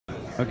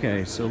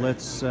Okay, so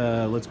let's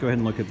go ahead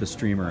and look at the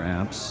streamer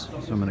apps.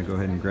 So I'm going to go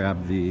ahead and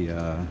grab the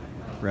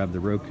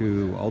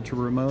Roku Ultra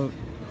remote.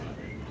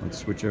 Let's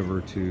switch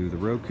over to the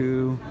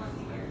Roku.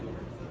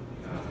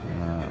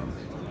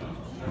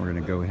 We're going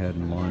to go ahead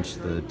and launch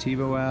the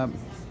TiVo app.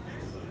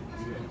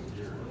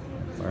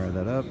 Fire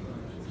that up.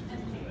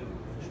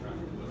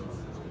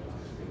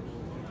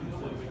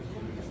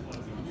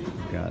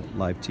 We've got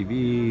live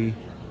TV,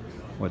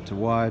 what to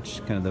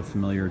watch, kind of the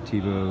familiar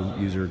TiVo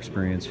user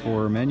experience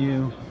 4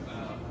 menu.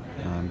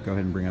 Go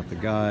ahead and bring up the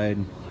guide.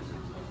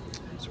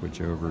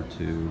 Switch over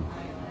to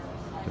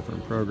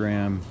different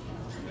program.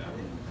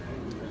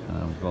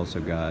 We've also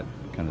got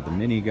kind of the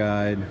mini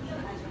guide.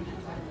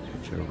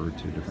 Switch over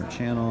to a different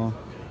channel.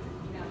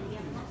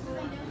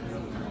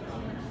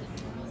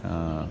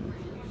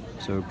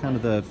 So kind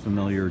of the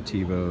familiar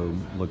TiVo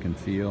look and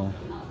feel.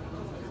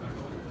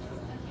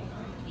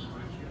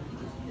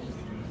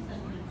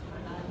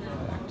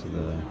 Back to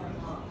the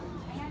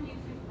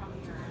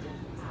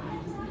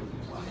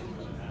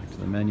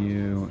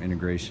menu,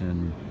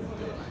 integration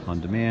on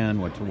demand,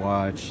 what to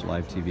watch,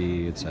 live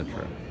TV,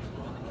 etc.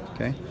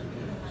 Okay.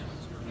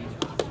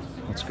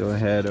 Let's go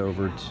ahead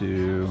over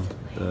to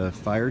the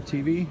Fire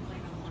TV.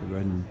 So go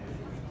ahead and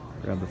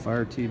grab the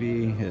Fire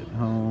TV, hit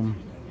home,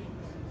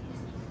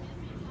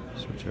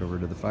 switch over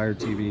to the Fire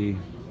TV.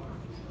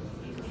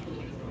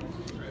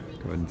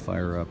 Go ahead and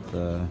fire up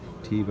the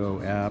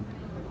TiVo app.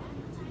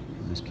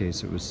 In this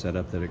case, it was set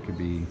up that it could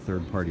be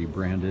third-party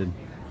branded.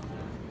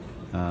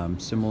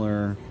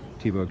 Similar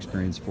TiVo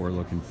Experience 4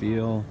 look and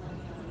feel.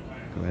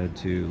 Go ahead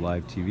to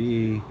live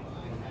TV.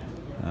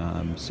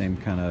 Same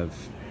kind of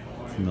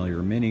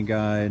familiar mini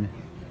guide.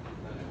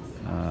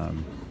 Go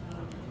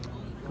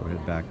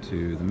ahead back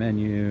to the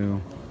menu,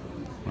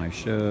 my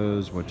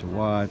shows, what to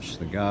watch,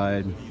 the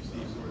guide.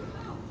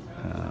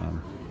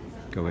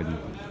 Go ahead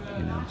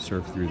and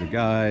surf through the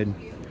guide.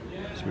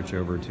 Switch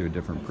over to a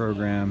different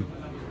program.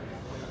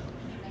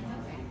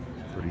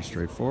 Pretty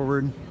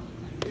straightforward.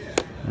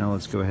 Now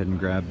let's go ahead and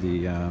grab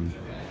the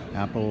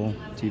Apple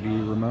TV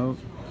remote.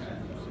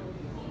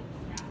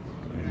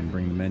 Go ahead and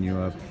bring the menu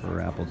up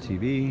for Apple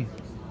TV.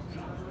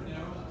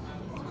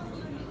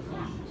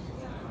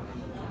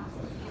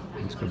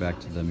 Let's go back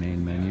to the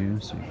main menu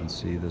so you can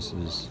see this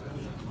is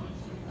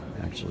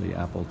actually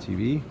Apple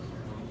TV.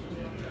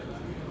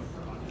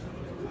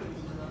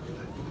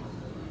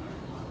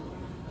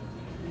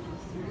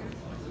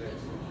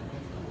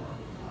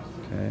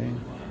 Okay,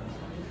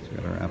 so we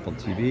got our Apple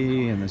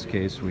TV. In this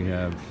case, we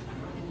have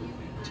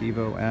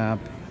TiVo app.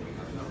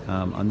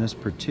 On this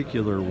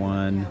particular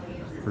one,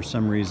 for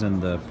some reason,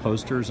 the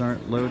posters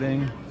aren't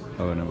loading.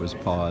 Oh, and it was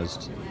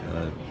paused.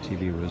 The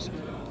TV was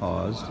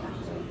paused.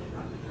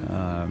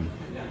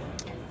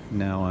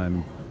 Now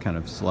I'm kind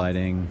of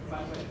sliding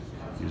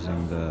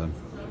using the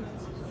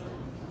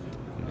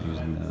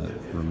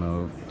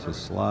remote to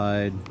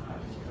slide.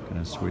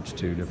 Going to switch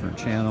to a different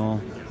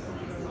channel.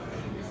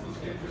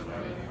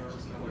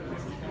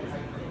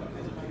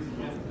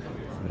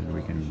 And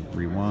we can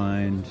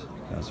rewind,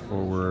 fast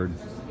forward,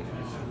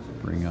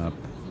 bring up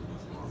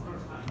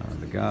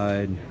the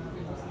guide,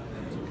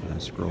 kind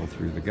of scroll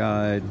through the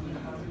guide.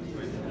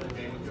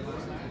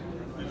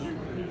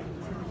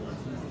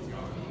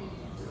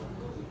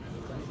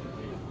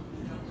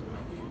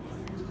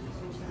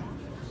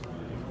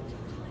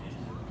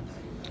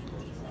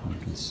 You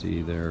can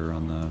see there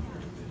on the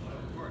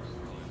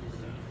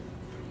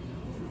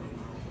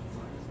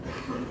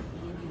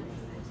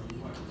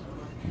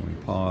when we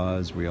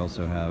pause, we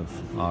also have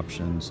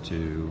options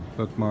to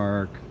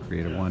bookmark,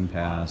 create a one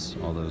pass,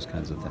 all those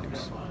kinds of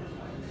things.